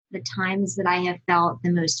the times that I have felt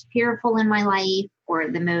the most fearful in my life or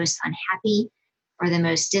the most unhappy or the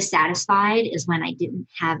most dissatisfied is when I didn't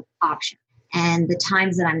have options. And the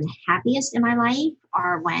times that I'm the happiest in my life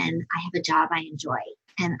are when I have a job I enjoy.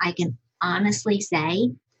 And I can honestly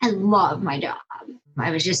say I love my job.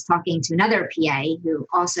 I was just talking to another PA who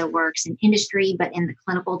also works in industry, but in the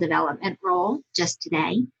clinical development role just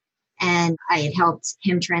today. And I had helped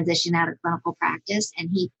him transition out of clinical practice. And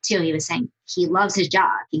he was saying he loves his job.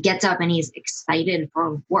 He gets up and he's excited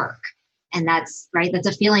for work. And that's right. That's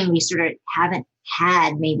a feeling we sort of haven't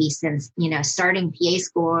had maybe since, starting PA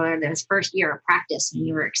school or those first year of practice when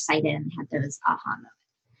you were excited and had those aha moments.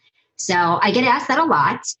 So I get asked that a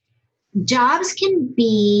lot. Jobs can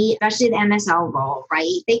be, especially the MSL role,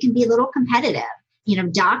 right? They can be a little competitive.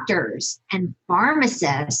 Doctors and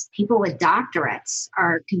pharmacists, people with doctorates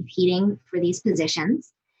are competing for these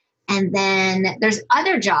positions. And then there's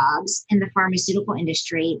other jobs in the pharmaceutical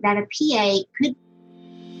industry that a PA could.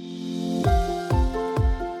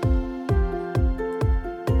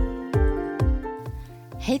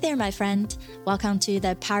 Hey there, my friend. Welcome to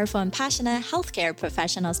the Powerful and Passionate Healthcare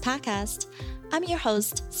Professionals Podcast. I'm your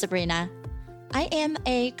host, Sabrina. I am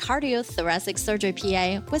a cardiothoracic surgery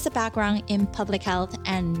PA with a background in public health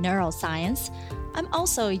and neuroscience. I'm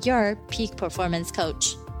also your peak performance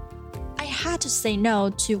coach. I had to say no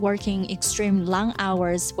to working extreme long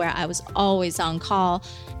hours where I was always on call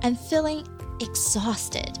and feeling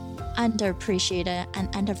exhausted, underappreciated,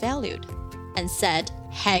 and undervalued, and said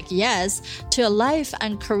heck yes to a life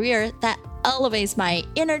and career that elevates my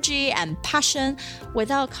energy and passion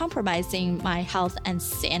without compromising my health and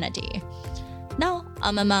sanity. Now,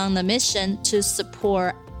 I'm on the mission to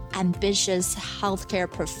support ambitious healthcare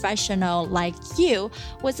professional like you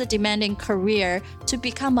with a demanding career to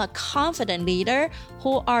become a confident leader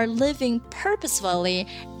who are living purposefully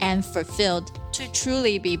and fulfilled to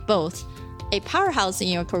truly be both a powerhouse in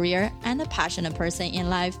your career and a passionate person in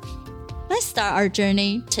life. Let's start our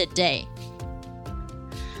journey today.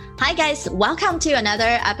 Hi guys, welcome to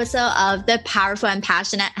another episode of the Powerful and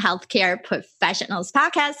Passionate Healthcare Professionals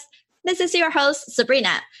Podcast. This is your host,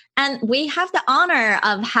 Sabrina, and we have the honor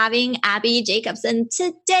of having Abby Jacobson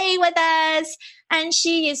today with us. And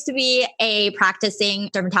she used to be a practicing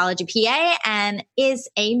dermatology PA and is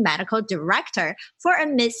a medical director for a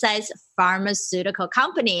mid-sized pharmaceutical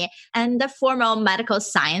company and the formal medical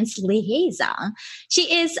science liaison.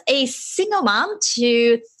 She is a single mom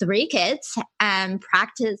to 3 kids and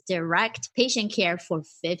practiced direct patient care for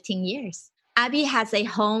 15 years. Abby has a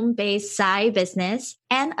home-based side business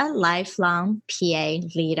and a lifelong PA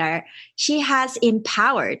leader. She has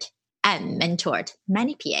empowered and mentored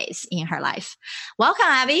many PAs in her life. Welcome,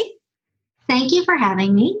 Abby. Thank you for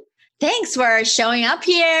having me. Thanks for showing up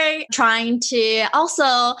here, trying to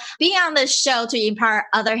also be on the show to empower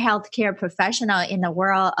other healthcare professionals in the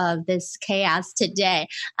world of this chaos today.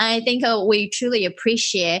 I think we truly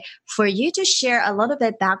appreciate for you to share a little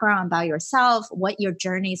bit background about yourself, what your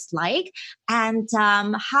journey is like, and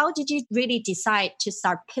how did you really decide to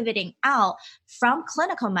start pivoting out from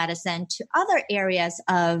clinical medicine to other areas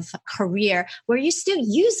of career where you're still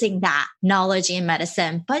using that knowledge in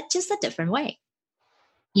medicine, but just a different way?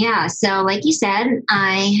 Yeah. So like you said,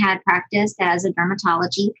 I had practiced as a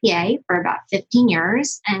dermatology PA for about 15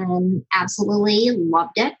 years and absolutely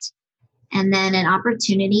loved it. And then an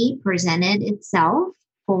opportunity presented itself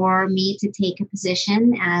for me to take a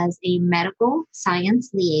position as a medical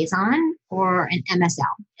science liaison, or an MSL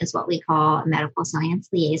is what we call a medical science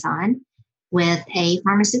liaison, with a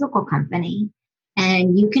pharmaceutical company.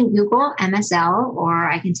 And you can Google MSL, or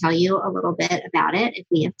I can tell you a little bit about it if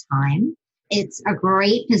we have time. It's a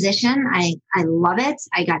great position. I love it.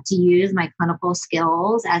 I got to use my clinical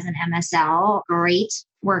skills as an MSL, great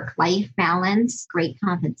work-life balance, great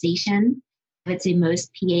compensation. I would say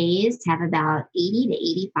most PAs have about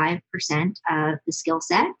 80 to 85% of the skill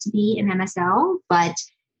set to be an MSL. But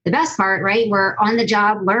the best part, right, we're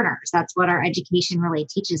on-the-job learners. That's what our education really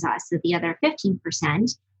teaches us. So the other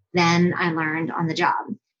 15%, then I learned on the job.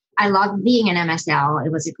 I loved being an MSL.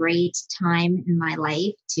 It was a great time in my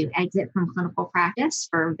life to exit from clinical practice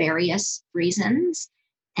for various reasons,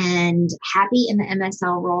 and happy in the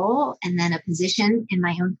MSL role. And then a position in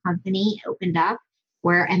my own company opened up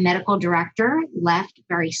where a medical director left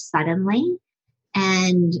very suddenly.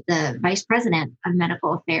 And the vice president of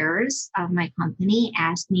medical affairs of my company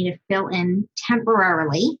asked me to fill in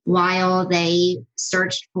temporarily while they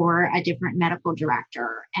searched for a different medical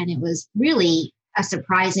director. And it was really a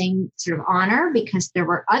surprising sort of honor because there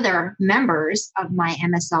were other members of my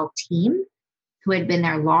MSL team who had been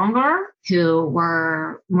there longer, who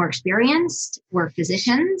were more experienced, were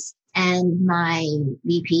physicians. And my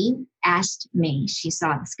VP asked me, she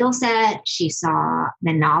saw the skill set, she saw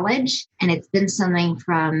the knowledge, and it's been something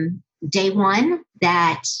from day one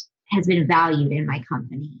that has been valued in my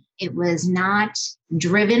company. It was not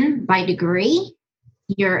driven by degree.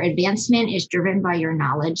 Your advancement is driven by your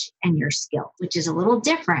knowledge and your skill, which is a little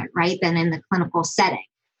different, right, than in the clinical setting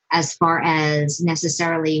as far as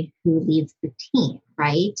necessarily who leads the team,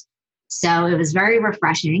 right? So it was very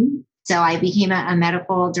refreshing. So I became a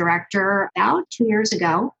medical director about 2 years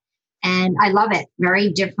ago, and I love it.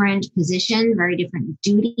 Very different position, very different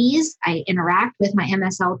duties. I interact with my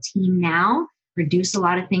MSL team now, produce a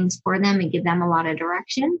lot of things for them and give them a lot of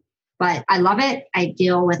direction. But I love it. I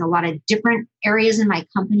deal with a lot of different areas in my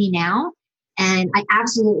company now, and I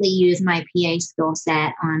absolutely use my PA skill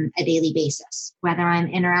set on a daily basis, whether I'm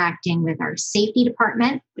interacting with our safety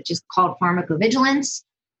department, which is called pharmacovigilance,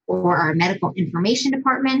 or our medical information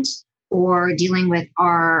department, or dealing with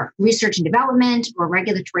our research and development or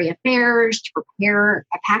regulatory affairs to prepare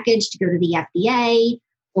a package to go to the FDA,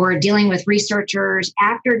 or dealing with researchers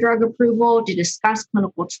after drug approval to discuss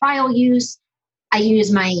clinical trial use. I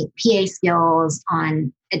use my PA skills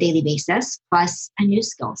on a daily basis, plus a new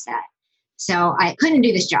skill set. So I couldn't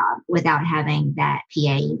do this job without having that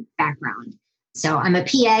PA background. So I'm a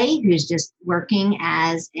PA who's just working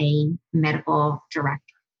as a medical director.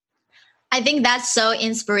 I think that's so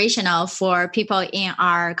inspirational for people in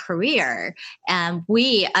our career. And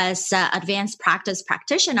we as advanced practice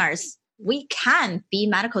practitioners, we can be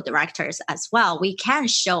medical directors as well. We can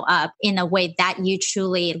show up in a way that you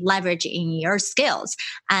truly leverage in your skills.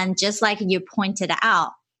 And just like you pointed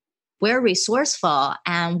out, we're resourceful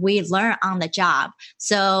and we learn on the job.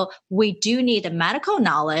 So we do need the medical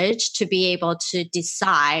knowledge to be able to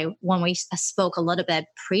decide when we spoke a little bit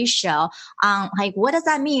pre-show on like, what does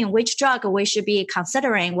that mean? Which drug we should be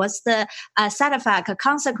considering? What's the side effect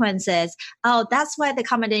consequences? Oh, that's why the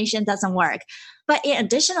combination doesn't work. But in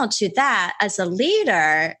addition to that, as a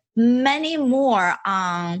leader, many more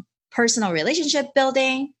on personal relationship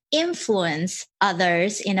building, influence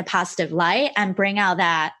others in a positive light and bring out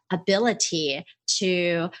that ability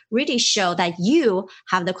to really show that you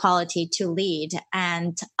have the quality to lead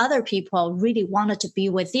and other people really wanted to be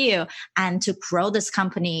with you and to grow this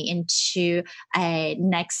company into a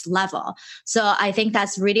next level. So I think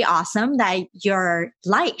that's really awesome that your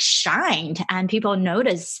light shined and people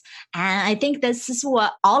notice. And I think this is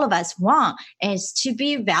what all of us want, is to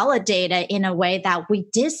be validated in a way that we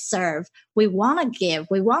deserve. We want to give.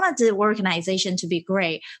 We want the organization to be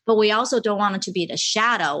great, but we also don't want it to be the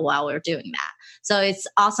shadow while we're doing that. So it's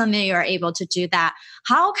awesome that you're able to do that.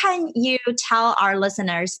 How can you tell our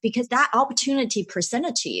listeners, because that opportunity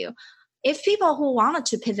presented to you, if people who wanted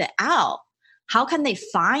to pivot out, how can they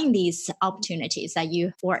find these opportunities that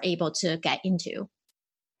you were able to get into?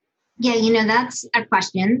 Yeah, that's a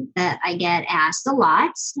question that I get asked a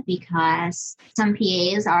lot because some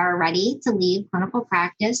PAs are ready to leave clinical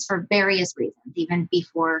practice for various reasons. Even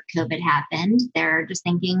before COVID happened, they're just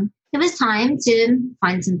thinking it was time to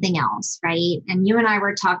find something else, right? And you and I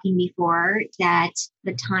were talking before that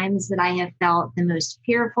the times that I have felt the most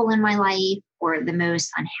fearful in my life or the most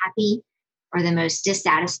unhappy or the most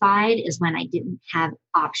dissatisfied is when I didn't have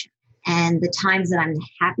options. And the times that I'm the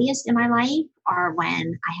happiest in my life are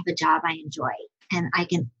when I have a job I enjoy. And I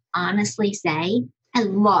can honestly say I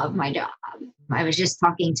love my job. I was just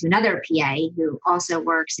talking to another PA who also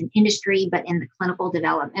works in industry, but in the clinical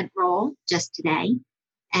development role just today.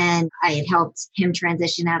 And I had helped him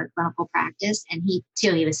transition out of clinical practice. And he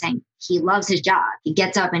was saying he loves his job. He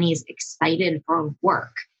gets up and he's excited for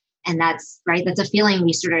work. And that's right. That's a feeling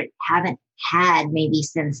we sort of haven't had maybe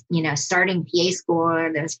since, starting PA school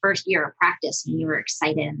or those first year of practice when you were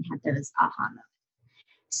excited and had those aha moments.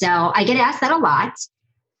 So I get asked that a lot.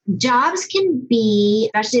 Jobs can be,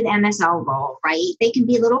 especially the MSL role, right? They can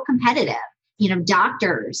be a little competitive.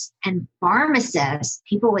 Doctors and pharmacists,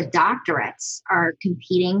 people with doctorates are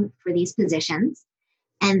competing for these positions.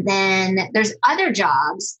 And then there's other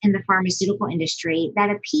jobs in the pharmaceutical industry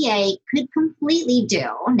that a PA could completely do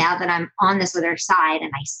now that I'm on this other side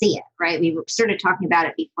and I see it, right? We were sort of talking about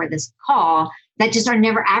it before this call that just are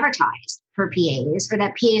never advertised for PAs or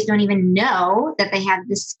that PAs don't even know that they have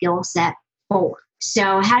the skill set for.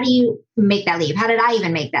 So how do you make that leap? How did I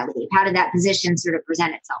even make that leap? How did that position sort of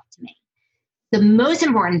present itself to me? The most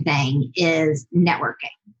important thing is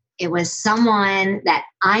networking. It was someone that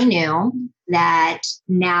I knew that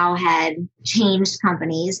now had changed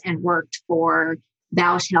companies and worked for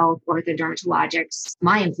Bausch Health Orthodermatologics,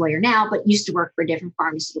 my employer now, but used to work for a different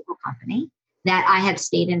pharmaceutical company that I had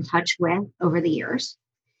stayed in touch with over the years.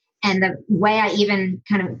 And the way I even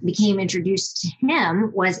kind of became introduced to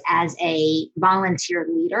him was as a volunteer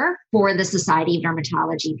leader for the Society of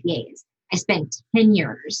Dermatology PAs. I spent 10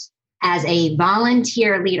 years as a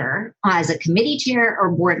volunteer leader, as a committee chair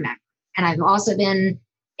or board member. And I've also been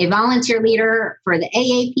a volunteer leader for the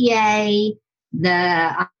AAPA,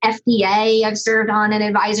 the FDA. I've served on an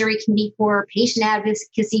advisory committee for patient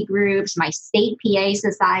advocacy groups, my state PA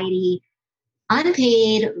society,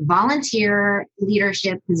 unpaid volunteer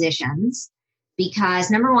leadership positions, because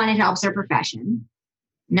number one, it helps our profession.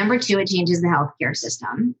 Number two, it changes the healthcare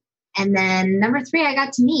system. And then number three, I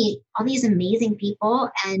got to meet all these amazing people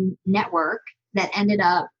and network that ended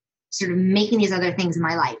up sort of making these other things in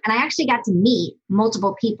my life. And I actually got to meet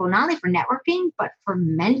multiple people, not only for networking, but for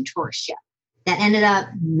mentorship, that ended up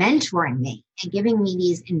mentoring me and giving me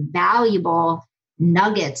these invaluable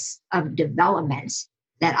nuggets of development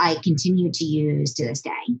that I continue to use to this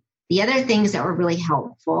day. The other things that were really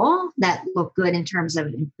helpful that look good in terms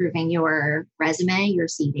of improving your resume, your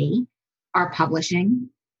CV, are publishing,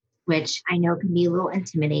 which I know can be a little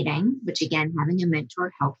intimidating, which again, having a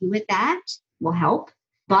mentor help you with that will help.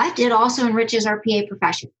 But it also enriches our PA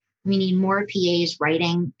profession. We need more PAs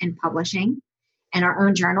writing and publishing. And our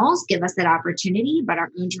own journals give us that opportunity, but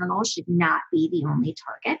our own journals should not be the only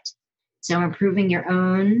target. So improving your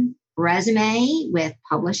own resume with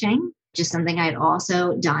publishing, just something I'd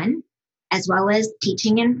also done, as well as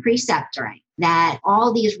teaching and preceptoring. That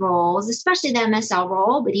all these roles, especially the MSL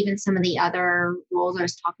role, but even some of the other roles I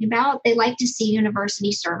was talking about, they like to see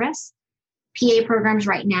university service. PA programs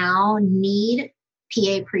right now need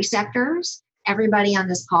PA preceptors. Everybody on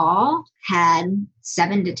this call had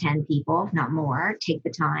 7 to 10 people, if not more, take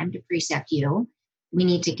the time to precept you. We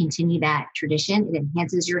need to continue that tradition. It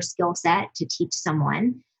enhances your skill set to teach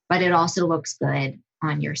someone, but it also looks good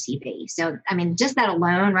on your CV. So, I mean, just that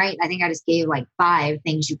alone, right? I think I just gave like 5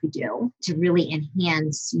 things you could do to really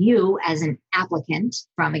enhance you as an applicant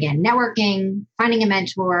from, again, networking, finding a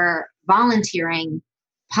mentor, volunteering,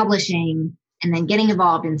 publishing, and then getting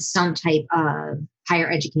involved in some type of higher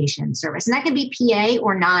education service. And that can be PA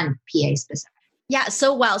or non-PA specific. Yeah,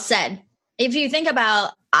 so well said. If you think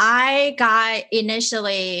about, I got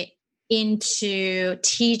initially into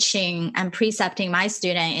teaching and precepting my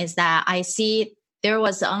student is that I see there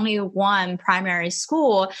was only one primary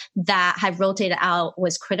school that had rotated out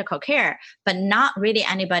with critical care, but not really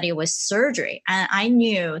anybody with surgery. And I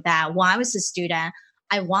knew that when I was a student,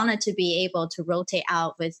 I wanted to be able to rotate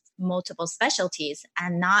out with multiple specialties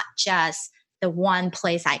and not just the one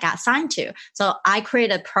place I got assigned to. So I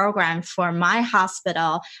created a program for my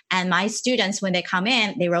hospital, and my students, when they come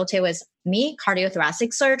in, they rotate with me,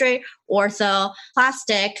 cardiothoracic surgery, ortho,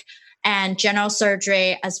 plastic, and general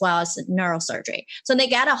surgery, as well as neurosurgery. So they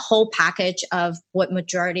get a whole package of what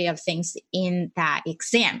majority of things in that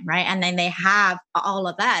exam, right? And then they have all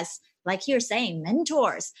of us, like you're saying,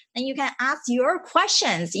 mentors, and you can ask your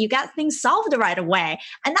questions. You get things solved right away.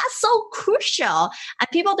 And that's so crucial. And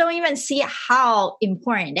people don't even see how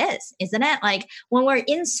important it is, isn't it? Like when we're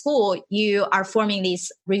in school, you are forming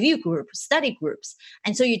these review groups, study groups.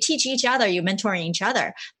 And so you teach each other, you mentoring each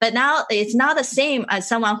other. But now it's not the same as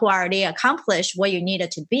someone who already accomplished what you needed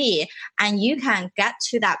to be. And you can get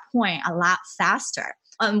to that point a lot faster.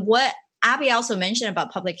 What Abby also mentioned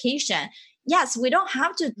about publication, yes, we don't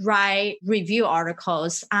have to write review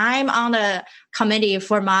articles. I'm on the committee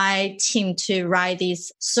for my team to write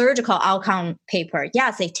these surgical outcome paper.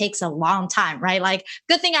 Yes, it takes a long time, right? Like,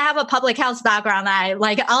 good thing I have a public health background.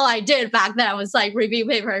 All I did back then was like review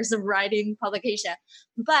papers and writing publication.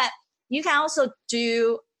 But you can also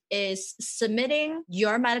do is submitting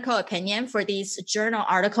your medical opinion for these journal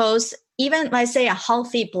articles, even let's say a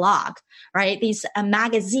healthy blog, right? These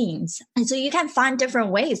magazines. And so you can find different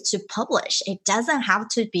ways to publish. It doesn't have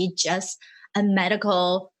to be just a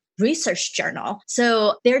medical research journal.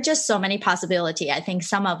 So there are just so many possibilities. I think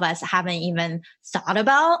some of us haven't even thought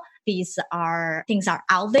about. These are things are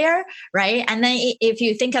out there, right? And then if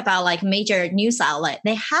you think about like major news outlet,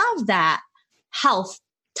 they have that health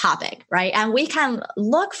topic, right? And we can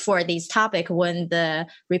look for these topics when the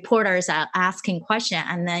reporters are asking questions.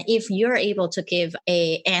 And then if you're able to give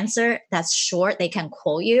a answer that's short, they can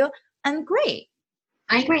quote you, and great.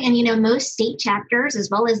 I agree. And most state chapters, as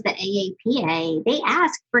well as the AAPA, they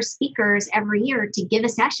ask for speakers every year to give a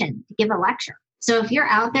session, to give a lecture. So if you're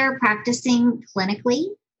out there practicing clinically,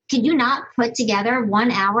 could you not put together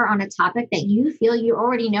 1 hour on a topic that you feel you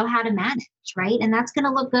already know how to manage, right? And that's going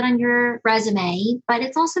to look good on your resume, but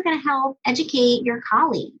it's also going to help educate your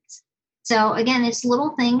colleagues. So again, it's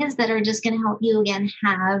little things that are just going to help you, again,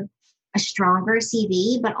 have a stronger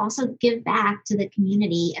CV, but also give back to the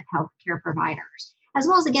community of healthcare providers. as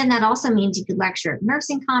well as, again, that also means you could lecture at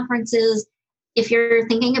nursing conferences. If you're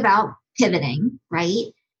thinking about pivoting, right,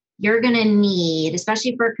 you're going to need,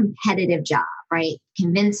 especially for a competitive job, right,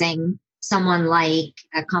 convincing someone like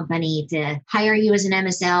a company to hire you as an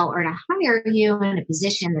MSL or to hire you in a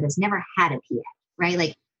position that has never had a PA, right?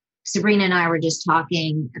 Like Sabrina and I were just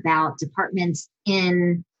talking about departments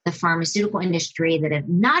in the pharmaceutical industry that have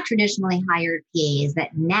not traditionally hired PAs that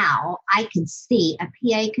now I could see a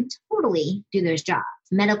PA could totally do those jobs.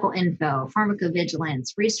 Medical info,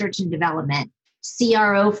 pharmacovigilance, research and development,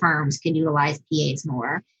 CRO firms can utilize PAs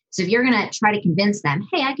more. So if you're going to try to convince them,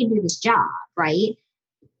 hey, I can do this job, right?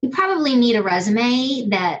 You probably need a resume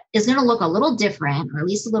that is going to look a little different, or at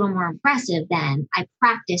least a little more impressive than I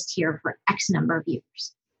practiced here for X number of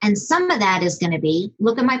years. And some of that is going to be,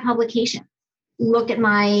 look at my publication, look at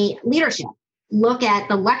my leadership, look at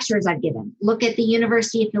the lectures I've given, look at the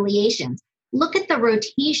university affiliations, look at the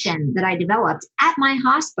rotation that I developed at my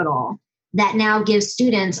hospital that now gives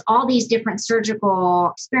students all these different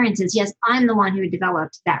surgical experiences. Yes, I'm the one who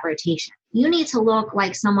developed that rotation. You need to look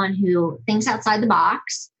like someone who thinks outside the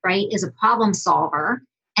box, right, is a problem solver,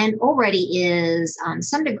 and already is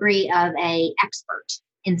some degree of an expert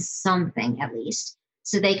in something at least.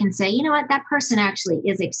 So they can say, you know what, that person actually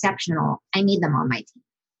is exceptional. I need them on my team.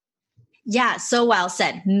 Yeah, so well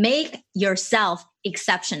said. Make yourself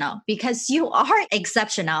exceptional because you are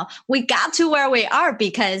exceptional. We got to where we are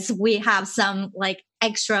because we have some like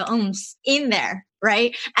extra oomph in there,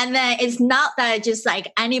 right? And then it's not that just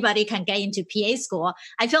like anybody can get into PA school.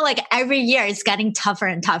 I feel like every year it's getting tougher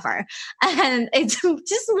and tougher and it's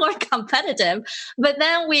just more competitive. But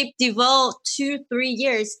then we devote 2-3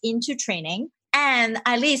 years into training. And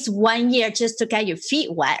at least 1 year just to get your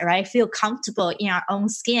feet wet, right? Feel comfortable in our own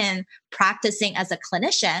skin, practicing as a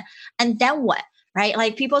clinician. And then what, right?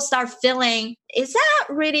 Like people start feeling, is that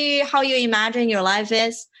really how you imagine your life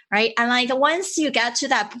is, right? And like once you get to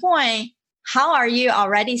that point, how are you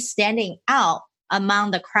already standing out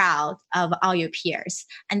among the crowd of all your peers?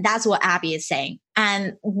 And that's what Abby is saying.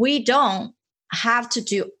 And we don't have to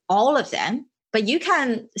do all of them. But you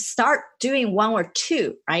can start doing 1 or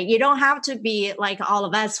 2, right? You don't have to be like all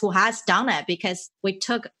of us who has done it because we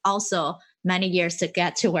took also many years to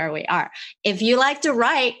get to where we are. If you like to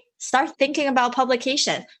write, start thinking about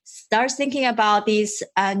publication. Start thinking about these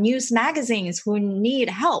news magazines who need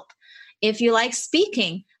help. If you like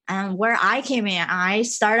speaking, and where I came in, I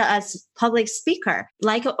started as public speaker.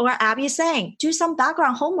 Like what Abby is saying, do some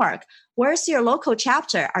background homework. Where's your local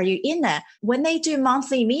chapter? Are you in it? When they do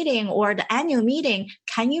monthly meeting or the annual meeting,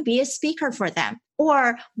 can you be a speaker for them?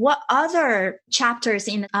 Or what other chapters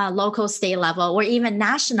in local, state level, or even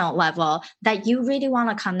national level that you really want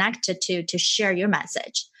to connect to share your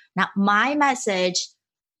message? Now, my message,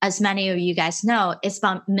 as many of you guys know, is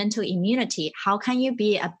about mental immunity. How can you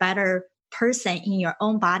be a better person in your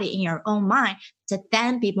own body, in your own mind, to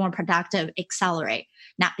then be more productive, accelerate?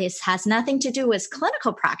 Now, this has nothing to do with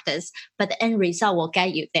clinical practice, but the end result will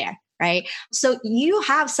get you there, right? So you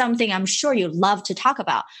have something I'm sure you love to talk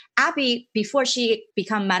about. Abby, before she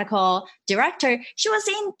became medical director, she was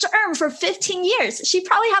in derm for 15 years. She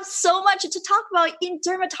probably has so much to talk about in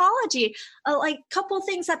dermatology, like a couple of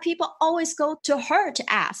things that people always go to her to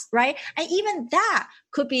ask, right? And even that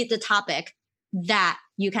could be the topic that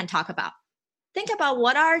you can talk about. Think about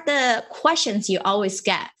what are the questions you always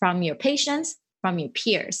get from your patients, from your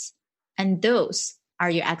peers, and those are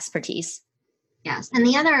your expertise. Yes. And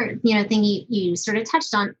the other, thing you sort of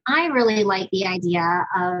touched on, I really like the idea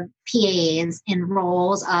of PAs in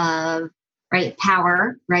roles of, right,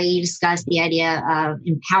 power, right? You discussed the idea of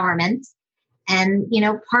empowerment. And,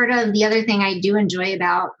 part of the other thing I do enjoy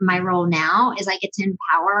about my role now is I get to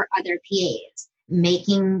empower other PAs,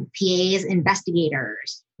 making PAs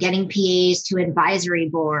investigators, getting PAs to advisory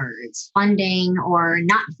boards, funding or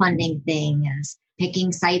not funding things,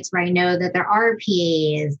 picking sites where I know that there are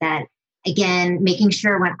PAs that, again, making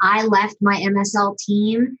sure when I left my MSL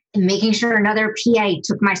team and making sure another PA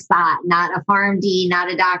took my spot, not a PharmD,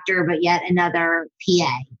 not a doctor, but yet another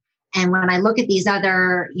PA. And when I look at these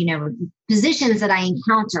other, positions that I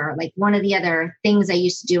encounter, like one of the other things I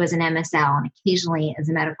used to do as an MSL and occasionally as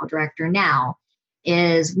a medical director now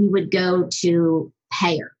is we would go to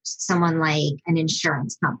payers, someone like an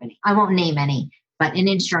insurance company. I won't name any, but an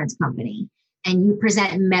insurance company. And you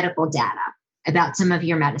present medical data about some of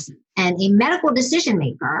your medicine. And a medical decision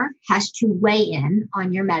maker has to weigh in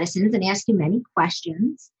on your medicines and ask you many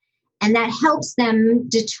questions. And that helps them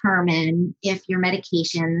determine if your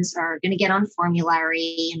medications are going to get on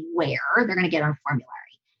formulary and where they're going to get on formulary.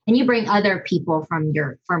 And you bring other people from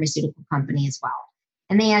your pharmaceutical company as well.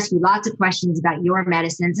 And they ask you lots of questions about your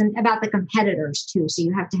medicines and about the competitors too. So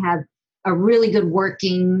you have to have a really good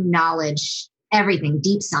working knowledge, everything,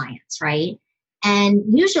 deep science, right? And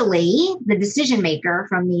usually the decision maker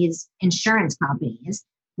from these insurance companies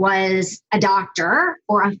was a doctor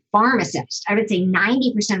or a pharmacist. I would say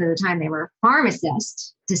 90% of the time they were a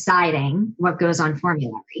pharmacist deciding what goes on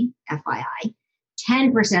formulary, FYI,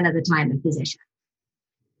 10% of the time a physician.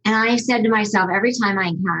 And I said to myself, every time I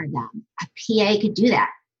encountered them, a PA could do that,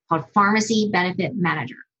 called pharmacy benefit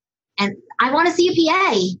manager. And I want to see a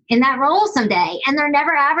PA in that role someday. And they're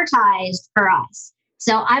never advertised for us.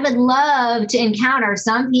 So I would love to encounter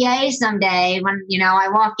some PA someday when, I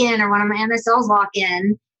walk in or one of my MSLs walk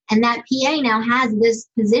in, and that PA now has this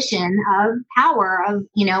position of power of,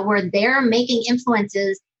 where they're making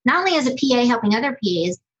influences, not only as a PA helping other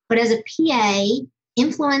PAs, but as a PA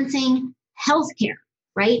influencing healthcare,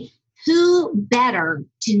 right? Who better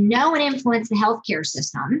to know and influence the healthcare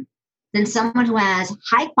system than someone who has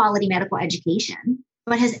high quality medical education,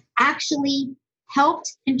 but has actually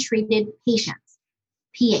helped and treated patients?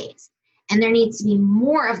 PAs. And there needs to be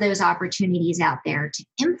more of those opportunities out there to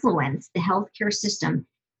influence the healthcare system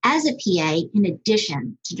as a PA in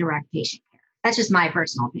addition to direct patient care. That's just my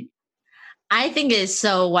personal opinion. I think it's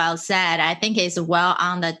so well said. I think it's well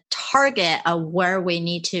on the target of where we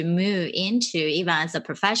need to move into, even as a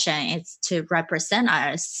profession. It's to represent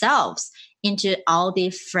ourselves into all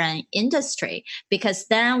different industry, because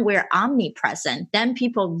then we're omnipresent. Then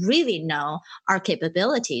people really know our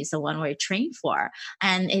capabilities, the one we're trained for.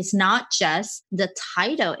 And it's not just the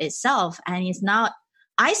title itself. And it's not,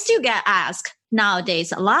 I still get asked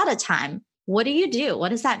nowadays a lot of time, what do you do? What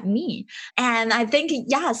does that mean? And I think,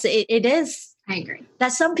 yes, it is. I agree.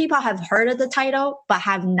 That some people have heard of the title, but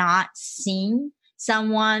have not seen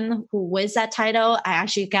someone who with that title I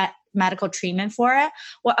actually get medical treatment for it.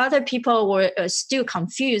 Or other people were still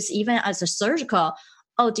confused, even as a surgical.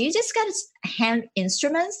 Oh, do you just get hand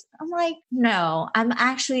instruments? I'm like, no, I'm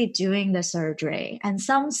actually doing the surgery. And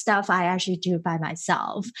some stuff I actually do by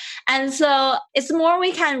myself. And so it's more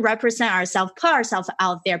we can represent ourselves, put ourselves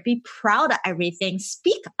out there, be proud of everything,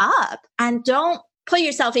 speak up, and don't put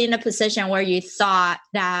yourself in a position where you thought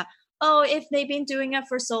that, oh, if they've been doing it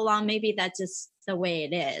for so long, maybe that's just the way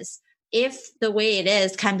it is. If the way it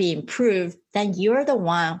is can be improved, then you're the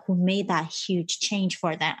one who made that huge change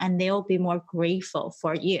for them, and they'll be more grateful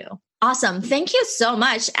for you. Awesome. Thank you so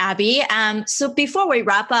much, Abby. So before we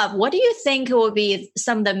wrap up, what do you think will be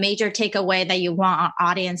some of the major takeaway that you want our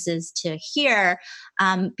audiences to hear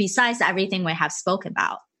besides everything we have spoken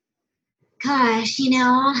about? Gosh,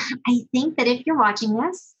 I think that if you're watching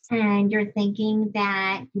this and you're thinking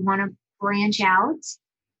that you want to branch out,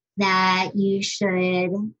 that you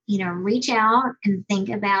should, reach out and think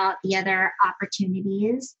about the other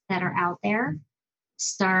opportunities that are out there.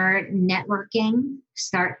 Start networking,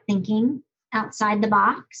 start thinking outside the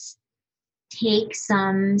box, take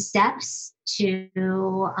some steps to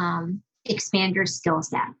expand your skill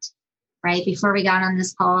set, right? Before we got on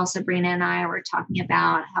this call, Sabrina and I were talking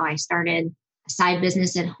about how I started a side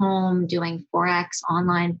business at home doing Forex,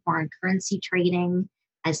 online foreign currency trading,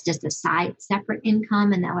 as just a side separate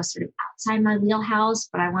income. And that was sort of outside my wheelhouse,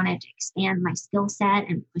 but I wanted to expand my skill set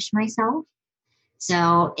and push myself.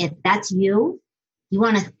 So if that's you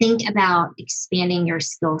want to think about expanding your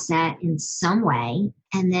skill set in some way,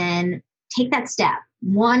 and then take that step.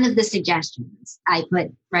 One of the suggestions I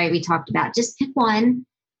put, right, we talked about, just pick one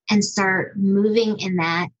and start moving in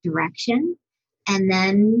that direction, and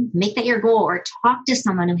then make that your goal, or talk to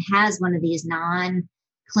someone who has one of these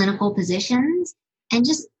non-clinical positions and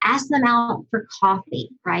just ask them out for coffee,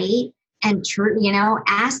 right? And,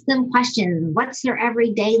 ask them questions. What's their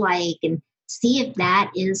everyday like? And see if that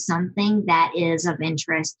is something that is of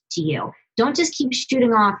interest to you. Don't just keep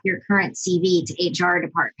shooting off your current CV to HR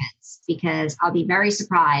departments, because I'll be very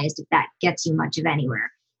surprised if that gets you much of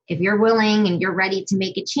anywhere. If you're willing and you're ready to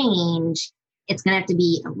make a change, it's going to have to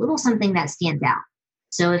be a little something that stands out.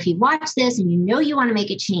 So if you watch this and you want to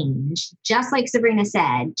make a change, just like Sabrina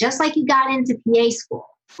said, just like you got into PA school,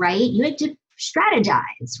 right? You had to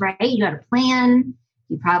strategize, right? You had a plan.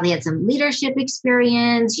 You probably had some leadership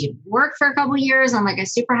experience. You worked for a couple of years on like a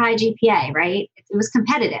super high GPA, right? It was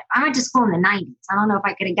competitive. I went to school in the 90s. I don't know if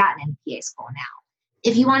I could have gotten into PA school now.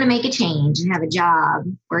 If you want to make a change and have a job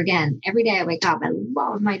where, again, every day I wake up, I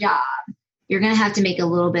love my job, you're going to have to make a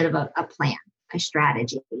little bit of a plan, a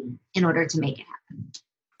strategy in order to make it happen.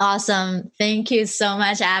 Awesome. Thank you so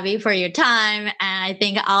much, Abby, for your time. And I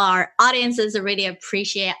think all our audiences really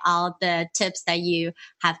appreciate all the tips that you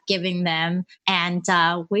have given them. And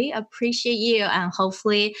we appreciate you, and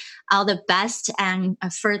hopefully all the best and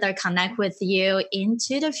further connect with you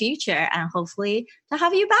into the future, and hopefully to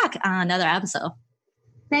have you back on another episode.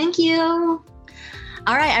 Thank you.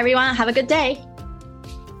 All right, everyone, have a good day.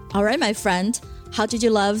 All right, my friend, how did you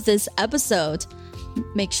love this episode?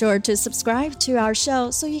 Make sure to subscribe to our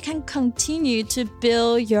show so you can continue to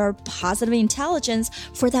build your positive intelligence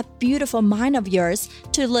for that beautiful mind of yours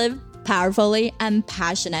to live powerfully and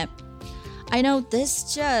passionate. I know this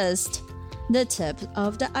is just the tip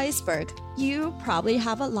of the iceberg. You probably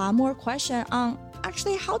have a lot more questions on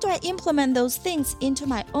actually how do I implement those things into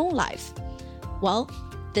my own life? Well,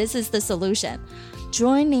 this is the solution.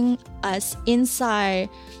 Joining us inside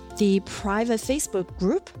the private Facebook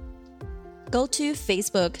group, go to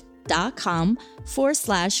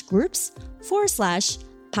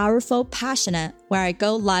facebook.com/groups/powerful passionate, where I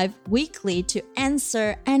go live weekly to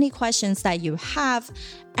answer any questions that you have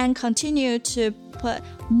and continue to put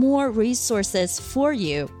more resources for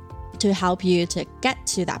you to help you to get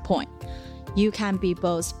to that point. You can be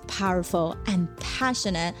both powerful and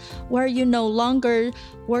passionate, where you're no longer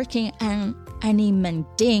working on any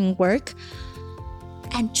mundane work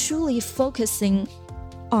and truly focusing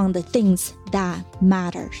on the things that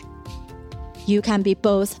matter. You can be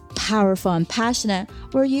both powerful and passionate,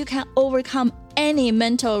 where you can overcome any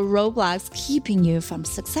mental roadblocks keeping you from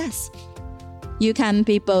success. You can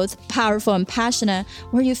be both powerful and passionate,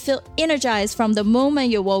 where you feel energized from the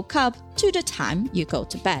moment you woke up to the time you go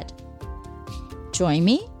to bed. Join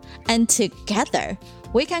me, and together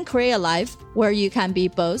we can create a life where you can be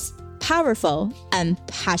both powerful and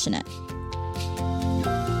passionate.